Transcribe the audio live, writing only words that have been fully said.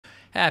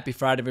Happy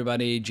Friday,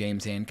 everybody.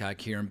 James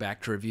Hancock here. I'm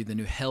back to review the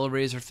new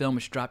Hellraiser film,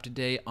 which dropped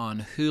today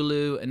on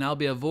Hulu. And I'll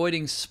be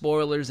avoiding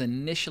spoilers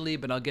initially,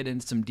 but I'll get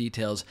into some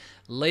details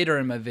later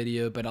in my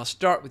video. But I'll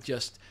start with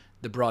just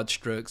the broad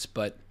strokes.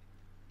 But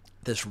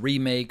this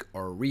remake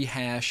or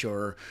rehash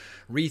or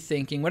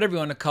rethinking, whatever you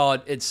want to call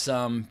it, it's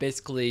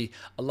basically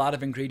a lot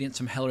of ingredients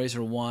from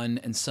Hellraiser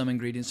 1 and some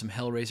ingredients from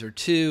Hellraiser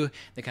 2.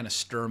 They kind of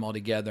stir them all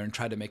together and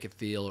try to make it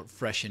feel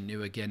fresh and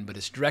new again. But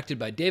it's directed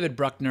by David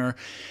Bruckner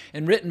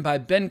and written by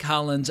Ben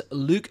Collins,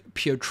 Luke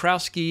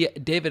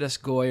Piotrowski, David S.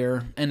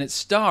 Goyer, and it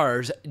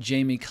stars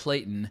Jamie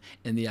Clayton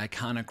in the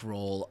iconic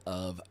role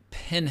of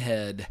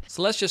Pinhead.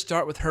 So let's just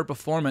start with her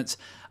performance.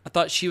 I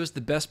thought she was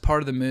the best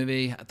part of the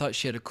movie. I thought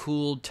she had a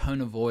cool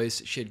tone of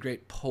voice. She had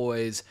great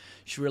poise.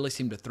 She really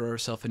seemed to throw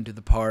herself into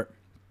the part.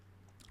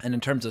 And in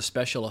terms of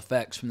special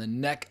effects, from the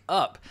neck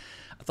up,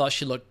 I thought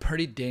she looked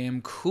pretty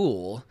damn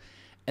cool.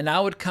 And I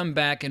would come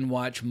back and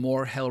watch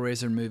more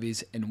Hellraiser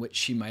movies in which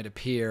she might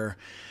appear.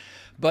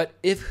 But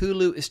if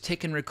Hulu is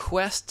taking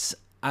requests,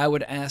 I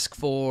would ask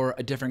for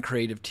a different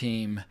creative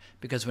team.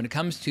 Because when it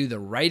comes to the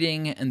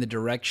writing and the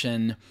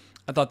direction,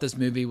 I thought this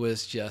movie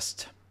was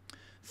just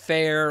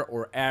fair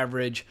or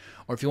average,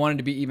 or if you wanted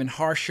to be even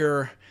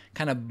harsher,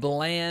 kind of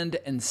bland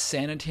and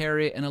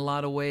sanitary in a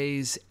lot of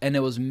ways, and it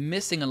was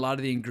missing a lot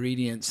of the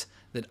ingredients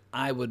that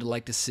I would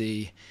like to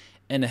see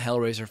in a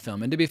Hellraiser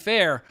film. And to be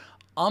fair,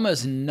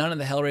 almost none of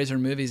the Hellraiser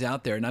movies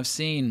out there, and I've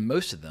seen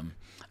most of them,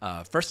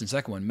 first and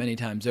second one many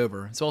times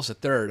over, as well as the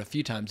third a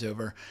few times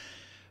over,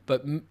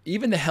 but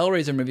even the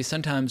Hellraiser movies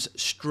sometimes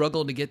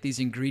struggle to get these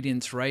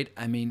ingredients right.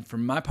 I mean, for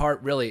my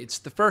part, really, it's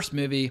the first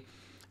movie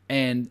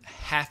and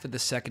half of the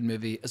second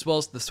movie, as well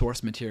as the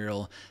source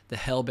material, The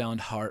Hellbound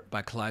Heart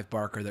by Clive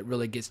Barker, that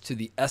really gets to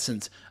the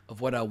essence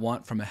of what I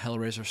want from a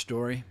Hellraiser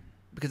story.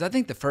 Because I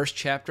think the first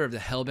chapter of The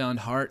Hellbound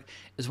Heart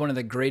is one of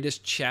the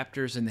greatest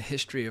chapters in the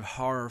history of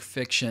horror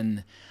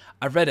fiction.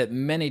 I've read it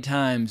many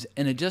times,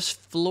 and it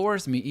just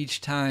floors me each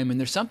time, and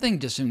there's something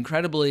just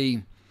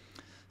incredibly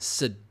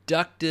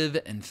seductive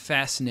and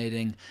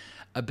fascinating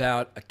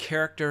about a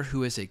character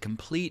who is a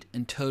complete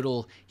and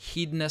total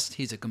hedonist.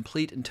 He's a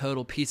complete and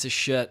total piece of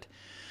shit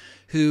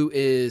who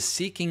is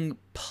seeking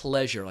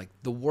pleasure. Like,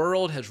 the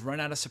world has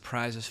run out of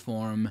surprises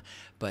for him,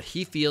 but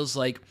he feels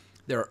like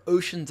there are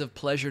oceans of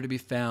pleasure to be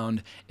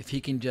found if he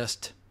can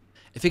just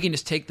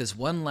take this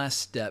one last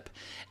step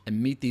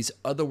and meet these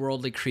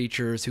otherworldly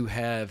creatures who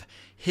have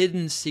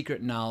hidden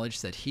secret knowledge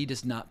that he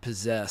does not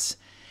possess.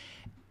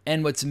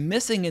 And what's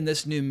missing in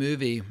this new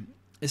movie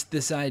is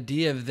this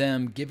idea of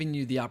them giving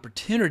you the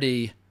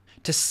opportunity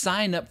to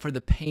sign up for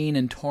the pain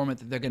and torment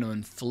that they're going to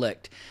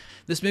inflict.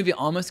 This movie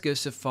almost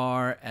goes so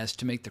far as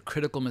to make the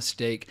critical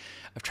mistake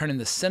of turning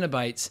the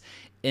Cenobites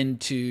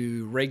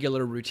into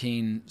regular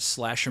routine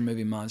slasher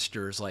movie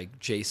monsters like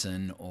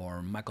Jason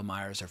or Michael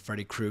Myers or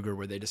Freddy Krueger,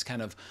 where they just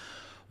kind of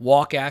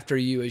walk after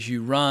you as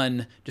you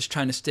run, just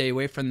trying to stay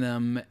away from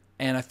them.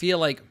 And I feel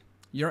like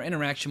your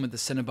interaction with the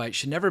Cenobite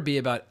should never be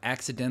about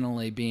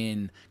accidentally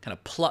being kind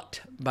of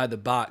plucked by the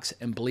box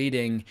and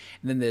bleeding,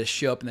 and then they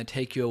show up and they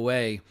take you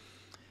away.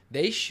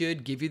 They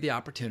should give you the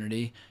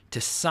opportunity to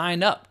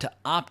sign up, to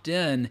opt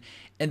in,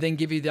 and then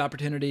give you the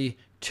opportunity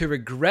to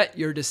regret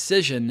your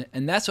decision.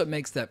 And that's what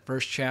makes that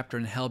first chapter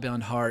in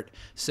Hellbound Heart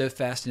so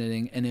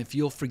fascinating. And if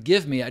you'll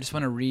forgive me, I just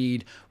want to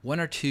read one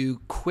or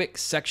two quick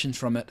sections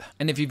from it.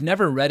 And if you've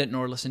never read it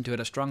nor listened to it,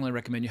 I strongly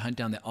recommend you hunt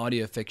down the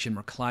audio fiction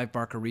where Clive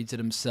Barker reads it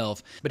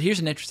himself. But here's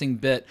an interesting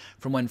bit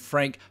from when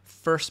Frank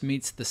first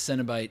meets the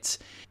Cenobites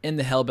in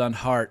the Hellbound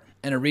Heart.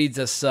 And it reads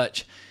as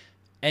such: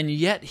 "And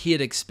yet he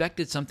had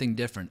expected something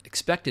different,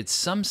 expected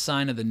some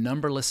sign of the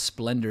numberless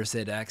splendors they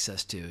had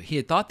access to. He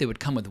had thought they would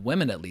come with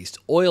women at least,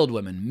 oiled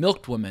women,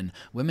 milked women,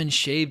 women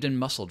shaved and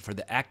muscled for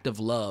the act of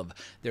love,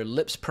 their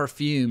lips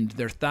perfumed,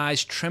 their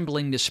thighs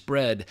trembling to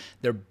spread,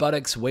 their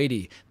buttocks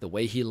weighty, the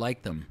way he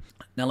liked them."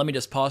 Now let me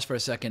just pause for a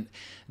second.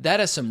 That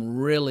is some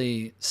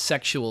really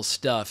sexual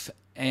stuff,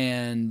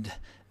 and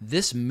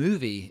this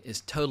movie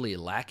is totally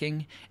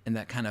lacking in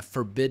that kind of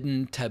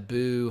forbidden,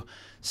 taboo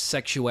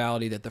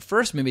sexuality that the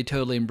first movie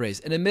totally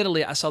embraced. And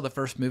admittedly, I saw the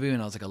first movie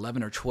when I was like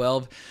 11 or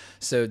 12,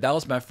 so that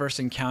was my first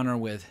encounter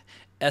with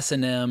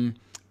S&M,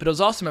 but it was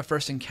also my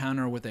first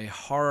encounter with a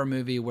horror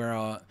movie where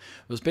it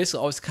was basically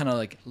always kind of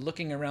like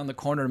looking around the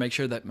corner to make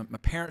sure that my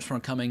parents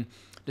weren't coming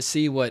to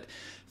see what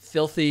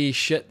filthy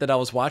shit that I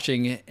was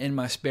watching in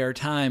my spare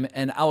time.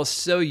 And I was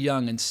so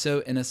young and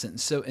so innocent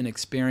and so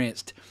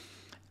inexperienced.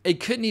 I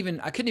couldn't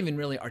even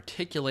really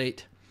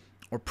articulate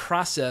or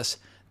process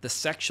the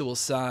sexual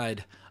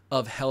side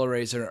of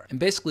Hellraiser and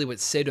basically what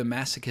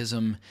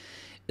sadomasochism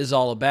is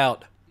all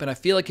about. But I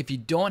feel like if you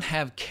don't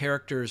have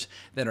characters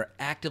that are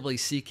actively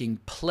seeking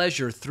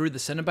pleasure through the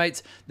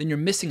Cenobites, then you're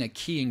missing a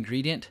key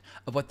ingredient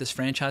of what this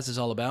franchise is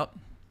all about.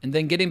 And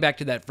then getting back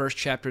to that first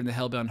chapter in The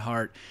Hellbound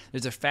Heart,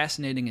 there's a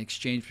fascinating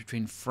exchange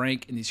between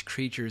Frank and these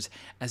creatures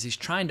as he's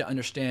trying to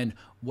understand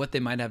what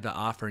they might have to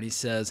offer. And he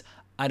says,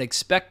 "I'd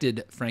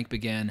expected," Frank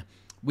began,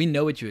 "We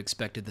know what you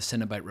expected," the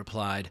Cenobite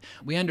replied.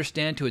 "We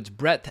understand to its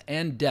breadth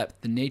and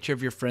depth the nature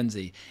of your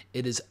frenzy.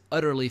 It is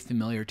utterly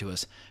familiar to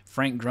us."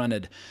 Frank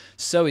grunted.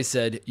 "So," he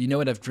said, "you know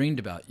what I've dreamed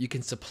about. You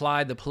can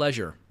supply the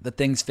pleasure." The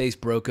thing's face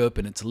broke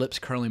open, its lips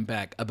curling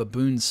back, a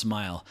baboon's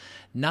smile.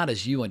 "Not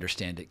as you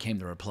understand it," came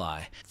the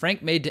reply.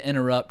 Frank made to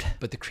interrupt,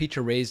 but the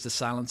creature raised a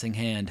silencing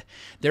hand.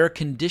 "There are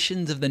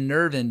conditions of the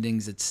nerve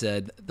endings," it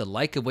said, "the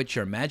like of which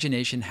your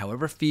imagination,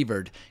 however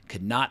fevered,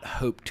 could not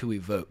hope to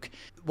evoke."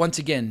 Once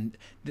again,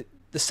 the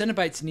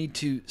Cenobites need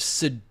to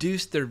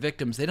seduce their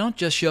victims. They don't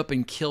just show up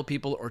and kill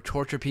people or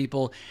torture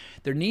people.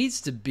 There needs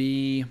to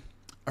be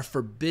a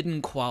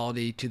forbidden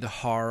quality to the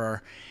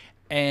horror.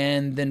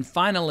 And then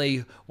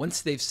finally,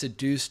 once they've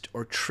seduced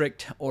or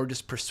tricked or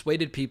just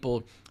persuaded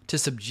people to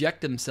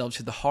subject themselves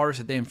to the horrors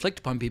that they inflict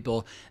upon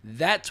people,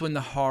 that's when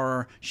the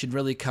horror should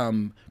really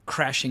come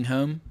crashing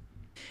home.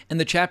 And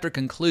the chapter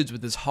concludes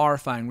with this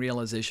horrifying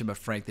realization by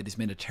Frank that he's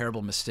made a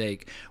terrible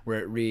mistake, where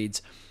it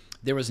reads,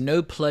 "There was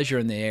no pleasure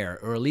in the air,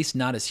 or at least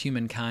not as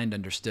humankind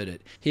understood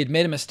it. He had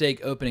made a mistake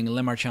opening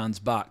Lemarchand's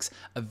box,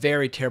 a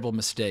very terrible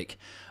mistake."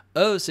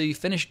 "Oh, so you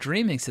finished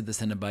dreaming," said the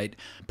Cenobite,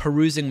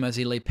 perusing him as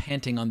he lay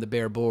panting on the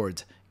bare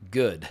boards.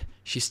 "Good."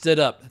 She stood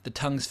up. The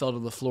tongues fell to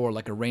the floor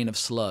like a rain of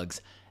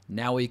slugs.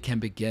 "Now we can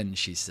begin,"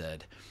 she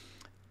said.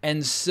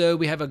 And so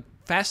we have a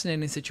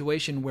fascinating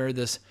situation where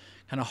this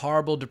kind of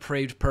horrible,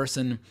 depraved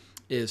person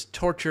is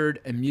tortured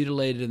and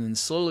mutilated and then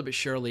slowly but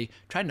surely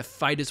trying to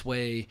fight his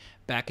way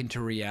back into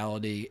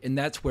reality. And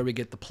that's where we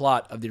get the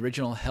plot of the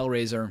original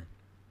Hellraiser.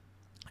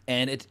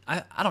 And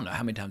I don't know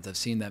how many times I've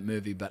seen that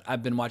movie, but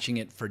I've been watching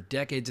it for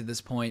decades at this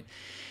point.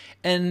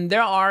 And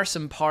there are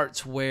some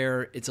parts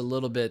where it's a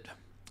little bit,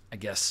 I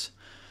guess,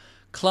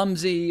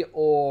 clumsy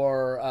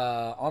or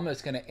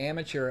almost kind of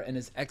amateur in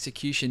its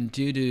execution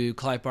due to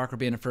Clive Barker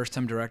being a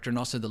first-time director and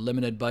also the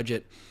limited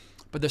budget.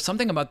 But there's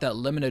something about that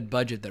limited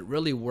budget that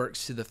really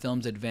works to the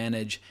film's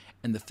advantage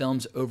and the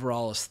film's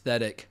overall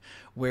aesthetic,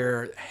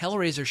 where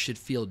Hellraiser should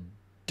feel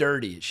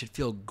dirty, it should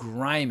feel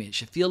grimy, it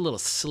should feel a little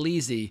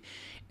sleazy.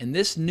 And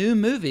this new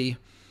movie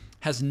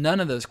has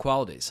none of those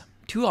qualities.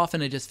 Too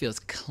often it just feels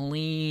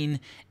clean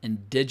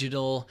and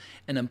digital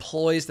and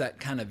employs that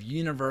kind of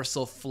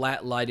universal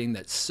flat lighting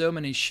that so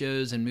many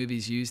shows and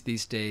movies use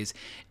these days.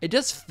 It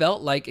just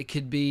felt like it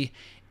could be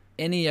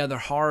any other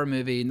horror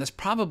movie, and that's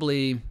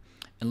probably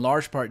in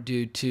large part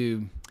due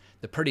to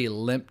the pretty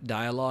limp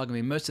dialogue. I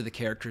mean, most of the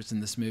characters in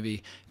this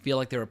movie feel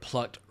like they were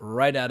plucked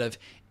right out of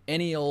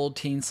any old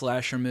teen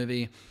slasher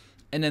movie.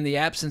 And in the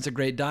absence of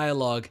great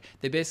dialogue,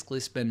 they basically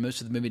spend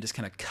most of the movie just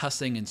kind of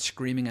cussing and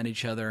screaming at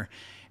each other.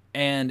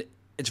 And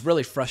it's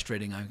really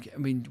frustrating. I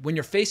mean, when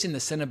you're facing the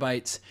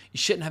Cenobites, you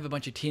shouldn't have a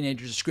bunch of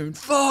teenagers screaming,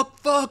 "Fuck,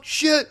 fuck,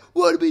 shit,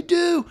 what did we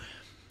do?"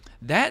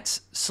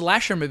 That's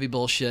slasher movie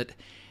bullshit.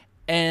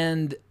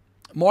 And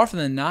more often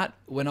than not,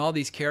 when all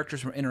these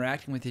characters were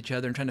interacting with each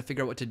other and trying to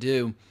figure out what to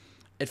do,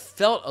 it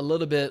felt a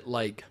little bit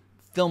like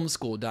film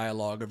school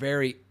dialogue, or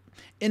very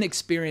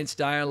inexperienced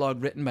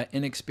dialogue written by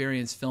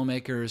inexperienced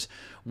filmmakers,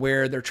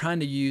 where they're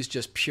trying to use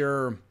just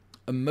pure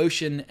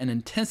emotion and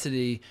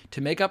intensity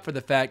to make up for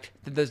the fact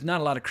that there's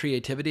not a lot of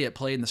creativity at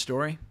play in the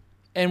story.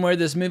 And where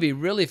this movie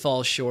really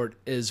falls short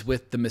is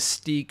with the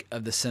mystique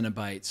of the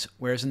Cenobites.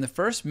 Whereas in the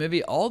first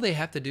movie, all they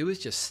have to do is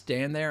just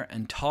stand there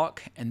and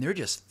talk, and they're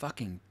just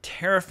fucking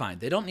terrifying.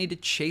 They don't need to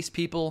chase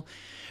people.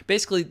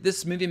 Basically,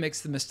 this movie makes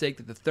the mistake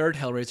that the third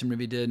Hellraiser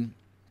movie did,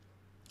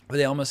 where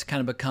they almost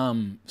kind of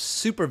become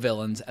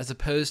supervillains as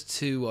opposed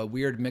to a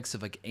weird mix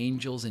of like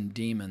angels and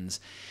demons.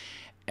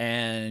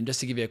 And just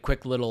to give you a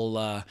quick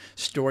little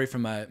story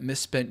from my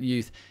misspent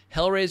youth,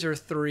 Hellraiser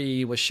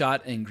 3 was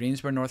shot in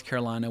Greensboro, North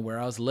Carolina, where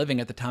I was living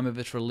at the time of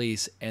its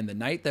release. And the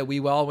night that we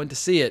all went to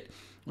see it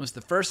was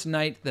the first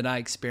night that I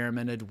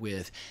experimented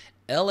with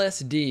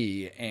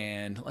LSD.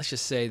 And let's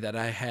just say that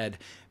I had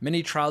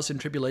many trials and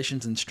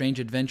tribulations and strange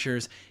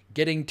adventures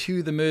getting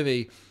to the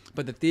movie.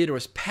 But the theater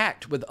was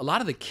packed with a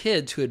lot of the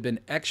kids who had been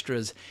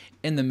extras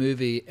in the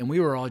movie. And we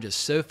were all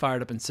just so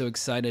fired up and so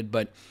excited.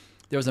 But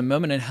there was a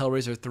moment in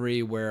Hellraiser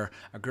 3 where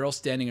a girl's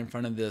standing in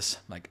front of this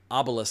like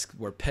obelisk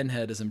where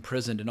Pinhead is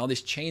imprisoned, and all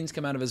these chains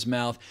come out of his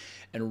mouth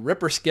and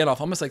rip her skin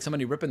off, almost like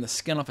somebody ripping the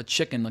skin off a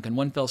chicken, like in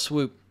one fell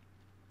swoop.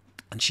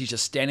 And she's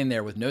just standing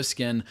there with no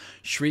skin,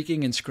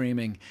 shrieking and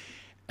screaming.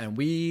 And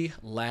we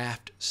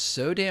laughed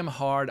so damn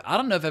hard. I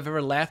don't know if I've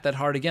ever laughed that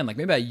hard again. Like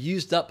maybe I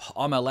used up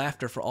all my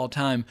laughter for all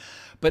time,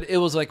 but it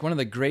was like one of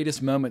the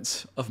greatest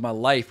moments of my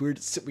life. We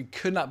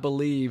could not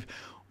believe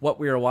what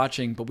we were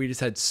watching, but we just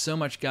had so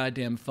much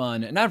goddamn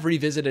fun. And I've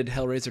revisited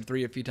Hellraiser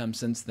 3 a few times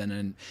since then,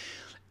 and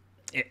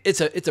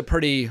it's a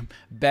pretty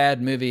bad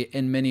movie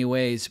in many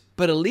ways,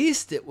 but at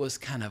least it was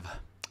kind of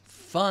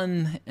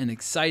fun and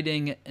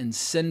exciting and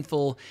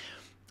sinful.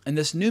 And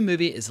this new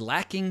movie is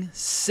lacking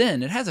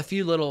sin. It has a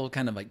few little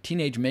kind of like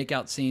teenage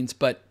makeout scenes,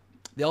 but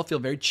they all feel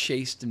very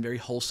chaste and very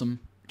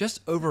wholesome.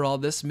 Just overall,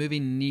 this movie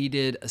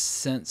needed a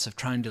sense of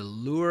trying to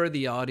lure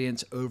the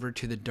audience over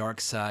to the dark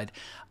side.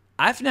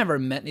 I've never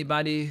met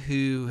anybody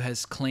who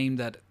has claimed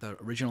that the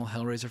original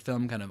Hellraiser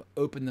film kind of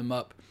opened them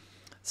up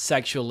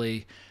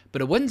sexually,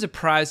 but it wouldn't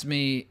surprise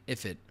me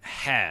if it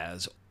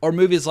has. Or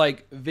movies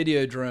like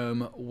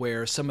Videodrome,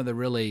 where some of the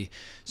really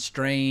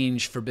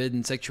strange,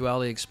 forbidden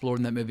sexuality explored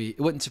in that movie.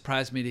 It wouldn't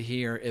surprise me to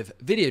hear if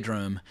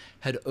Videodrome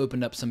had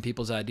opened up some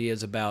people's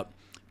ideas about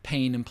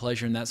pain and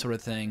pleasure and that sort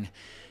of thing.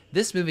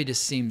 This movie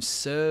just seems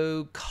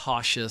so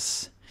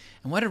cautious.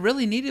 And what it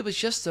really needed was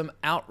just some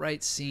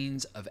outright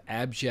scenes of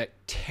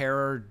abject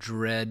terror,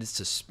 dread,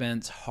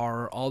 suspense,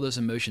 horror, all those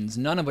emotions,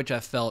 none of which I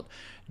felt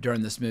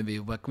during this movie.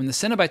 Like when the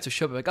Cenobites would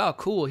show up, like, oh,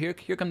 cool, here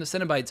come the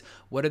Cenobites.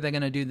 What are they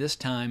going to do this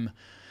time?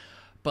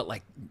 But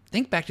like,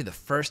 think back to the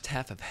first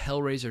half of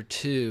Hellraiser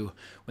 2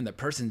 when the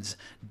person's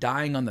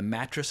dying on the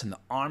mattress and the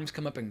arms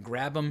come up and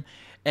grab them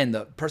and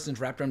the person's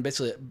wrapped around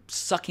basically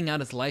sucking out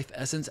his life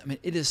essence. I mean,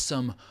 it is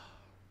some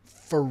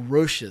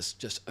ferocious,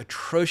 just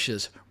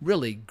atrocious,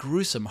 really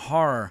gruesome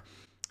horror.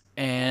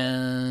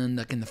 And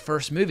like in the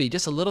first movie,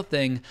 just a little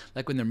thing,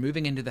 like when they're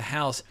moving into the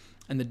house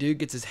and the dude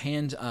gets his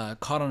hand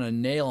caught on a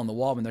nail on the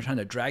wall when they're trying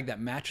to drag that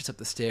mattress up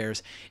the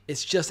stairs.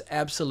 It's just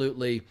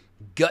absolutely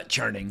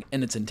gut-churning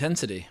in its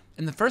intensity.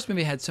 And the first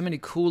movie had so many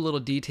cool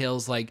little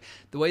details, like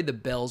the way the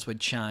bells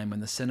would chime when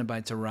the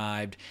Cenobites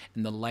arrived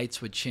and the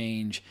lights would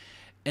change.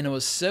 And it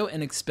was so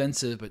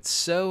inexpensive, but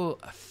so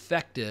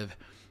effective.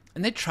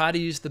 And they try to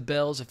use the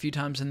bells a few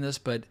times in this,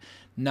 but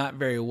not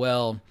very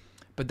well.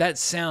 But that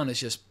sound is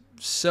just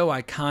so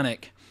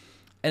iconic.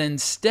 And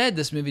instead,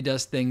 this movie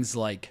does things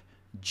like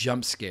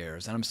jump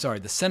scares. And I'm sorry,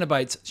 the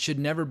Cenobites should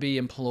never be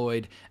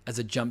employed as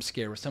a jump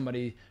scare where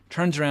somebody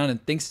turns around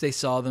and thinks they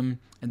saw them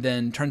and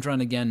then turns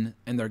around again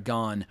and they're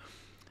gone.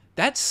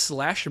 That's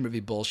slasher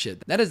movie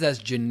bullshit. That is as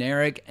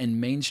generic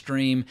and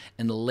mainstream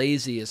and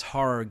lazy as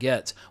horror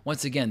gets.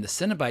 Once again, the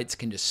Cenobites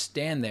can just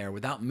stand there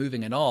without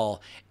moving at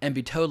all and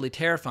be totally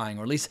terrifying,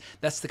 or at least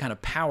that's the kind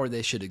of power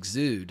they should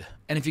exude.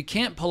 And if you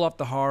can't pull off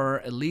the horror,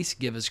 at least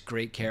give us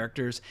great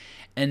characters.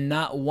 And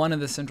not one of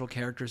the central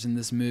characters in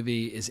this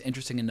movie is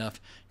interesting enough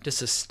to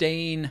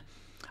sustain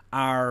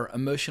our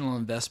emotional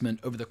investment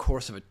over the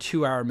course of a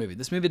 2-hour movie.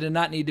 This movie did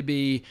not need to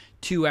be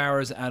 2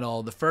 hours at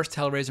all. The first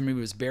Hellraiser movie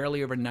was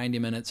barely over 90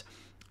 minutes.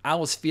 I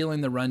was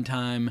feeling the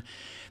runtime.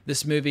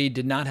 This movie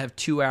did not have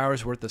 2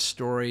 hours worth of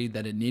story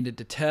that it needed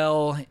to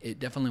tell. It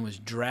definitely was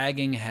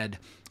dragging, had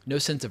no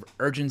sense of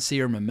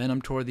urgency or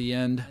momentum toward the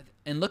end.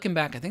 And looking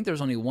back, I think there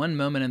was only one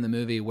moment in the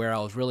movie where I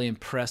was really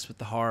impressed with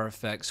the horror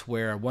effects,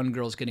 where one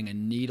girl's getting a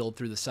needle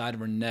through the side of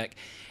her neck,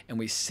 and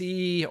we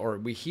see or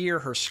we hear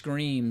her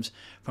screams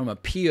from a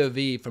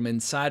POV from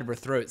inside of her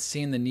throat,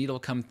 seeing the needle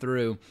come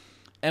through.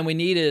 And we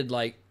needed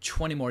like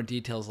 20 more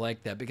details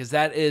like that, because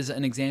that is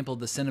an example of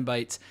the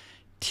Cenobites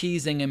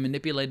teasing and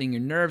manipulating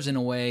your nerves in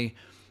a way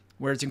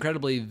where it's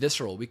incredibly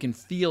visceral. We can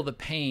feel the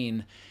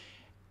pain.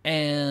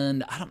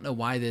 And I don't know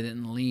why they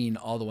didn't lean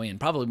all the way in.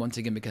 Probably, once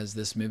again, because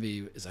this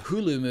movie is a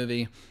Hulu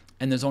movie,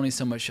 and there's only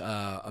so much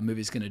a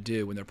movie's going to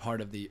do when they're part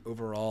of the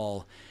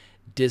overall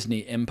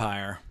Disney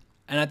empire.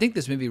 And I think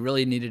this movie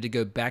really needed to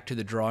go back to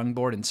the drawing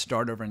board and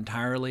start over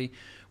entirely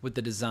with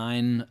the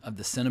design of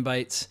the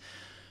Cenobites.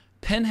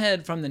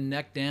 Pinhead from the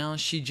neck down,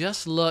 she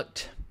just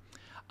looked,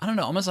 I don't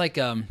know, almost like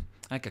a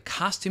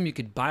costume you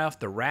could buy off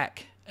the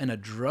rack in a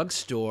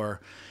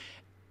drugstore.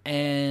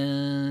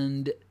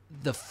 And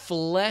the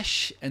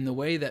flesh and the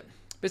way that,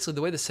 basically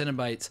the way the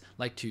Cenobites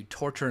like to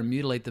torture and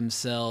mutilate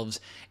themselves,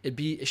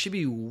 it should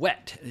be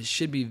wet, it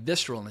should be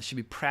visceral, and it should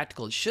be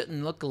practical. It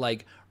shouldn't look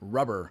like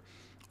rubber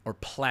or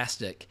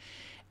plastic.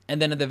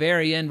 And then at the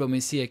very end, when we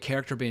see a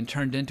character being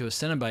turned into a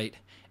Cenobite,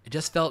 it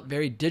just felt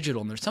very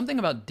digital. And there's something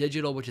about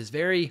digital which is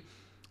very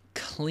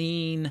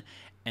clean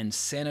and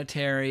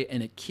sanitary,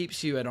 and it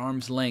keeps you at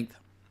arm's length.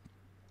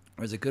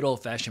 Whereas a good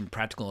old-fashioned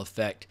practical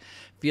effect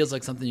feels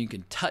like something you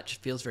can touch,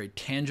 feels very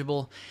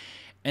tangible.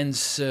 And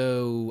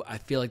so I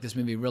feel like this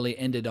movie really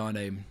ended on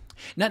a...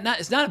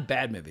 It's not a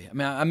bad movie. I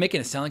mean, I'm making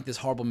it sound like this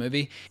horrible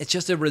movie. It's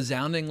just a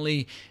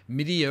resoundingly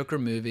mediocre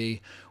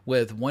movie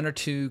with one or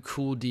two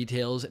cool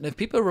details. And if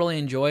people really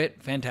enjoy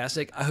it,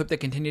 fantastic. I hope they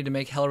continue to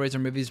make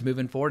Hellraiser movies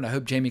moving forward. And I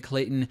hope Jamie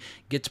Clayton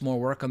gets more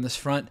work on this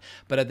front.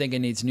 But I think it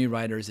needs new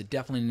writers. It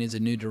definitely needs a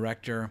new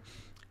director.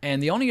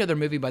 And the only other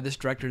movie by this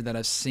director that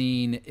I've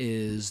seen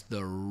is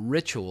The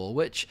Ritual,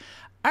 which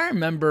I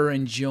remember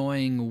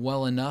enjoying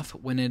well enough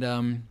when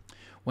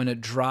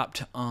it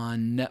dropped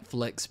on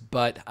Netflix,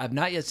 but I've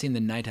not yet seen The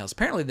Night House.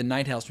 Apparently The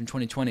Night House from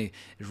 2020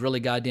 is really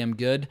goddamn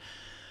good.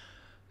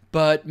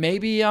 But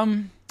maybe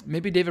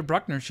David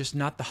Bruckner's just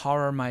not the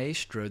horror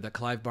maestro that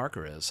Clive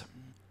Barker is.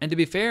 And to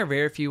be fair,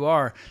 very few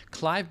are.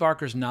 Clive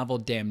Barker's novel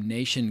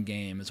Damnation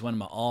Game is one of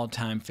my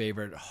all-time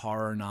favorite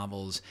horror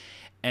novels.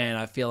 And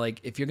I feel like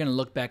if you're going to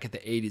look back at the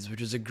 80s,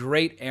 which was a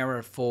great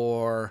era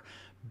for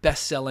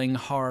best-selling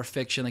horror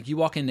fiction, like you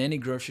walk into any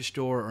grocery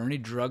store or any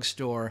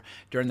drugstore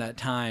during that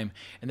time,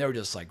 and there were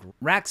just like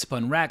racks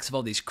upon racks of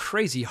all these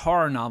crazy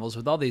horror novels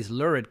with all these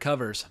lurid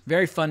covers.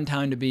 Very fun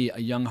time to be a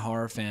young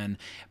horror fan.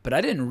 But I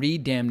didn't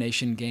read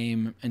Damnation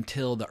Game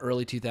until the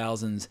early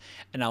 2000s,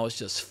 and I was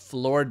just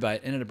floored by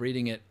it. Ended up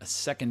reading it a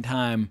second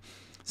time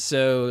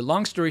So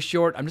long story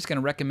short, I'm just going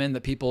to recommend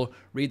that people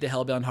read The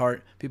Hellbound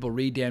Heart, people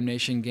read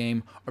Damnation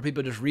Game, or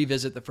people just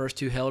revisit the first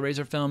 2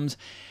 Hellraiser films.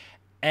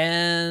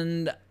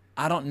 And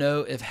I don't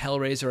know if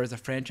Hellraiser as a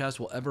franchise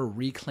will ever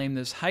reclaim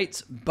those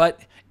heights,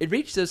 but it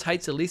reached those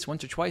heights at least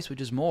once or twice,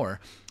 which is more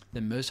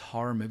than most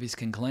horror movies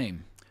can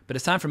claim. But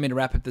it's time for me to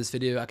wrap up this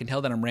video. I can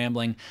tell that I'm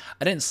rambling.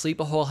 I didn't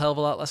sleep a whole hell of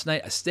a lot last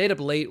night. I stayed up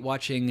late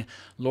watching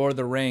Lord of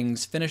the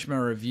Rings, finished my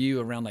review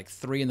around like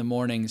 3 in the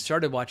morning,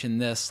 started watching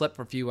this, slept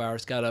for a few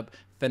hours, got up,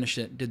 finished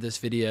it, did this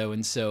video,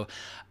 and so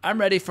I'm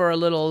ready for a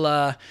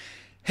little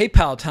Hey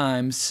Pal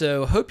time.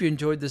 So hope you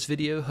enjoyed this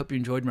video. Hope you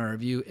enjoyed my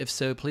review. If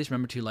so, please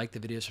remember to like the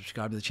video,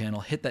 subscribe to the channel,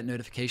 hit that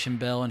notification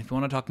bell. And if you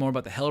want to talk more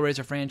about the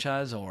Hellraiser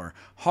franchise or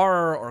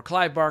horror or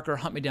Clive Barker,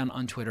 hunt me down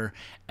on Twitter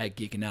at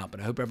Geeking Out. But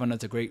I hope everyone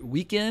has a great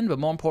weekend. But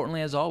more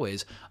importantly, as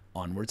always,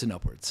 onwards and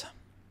upwards.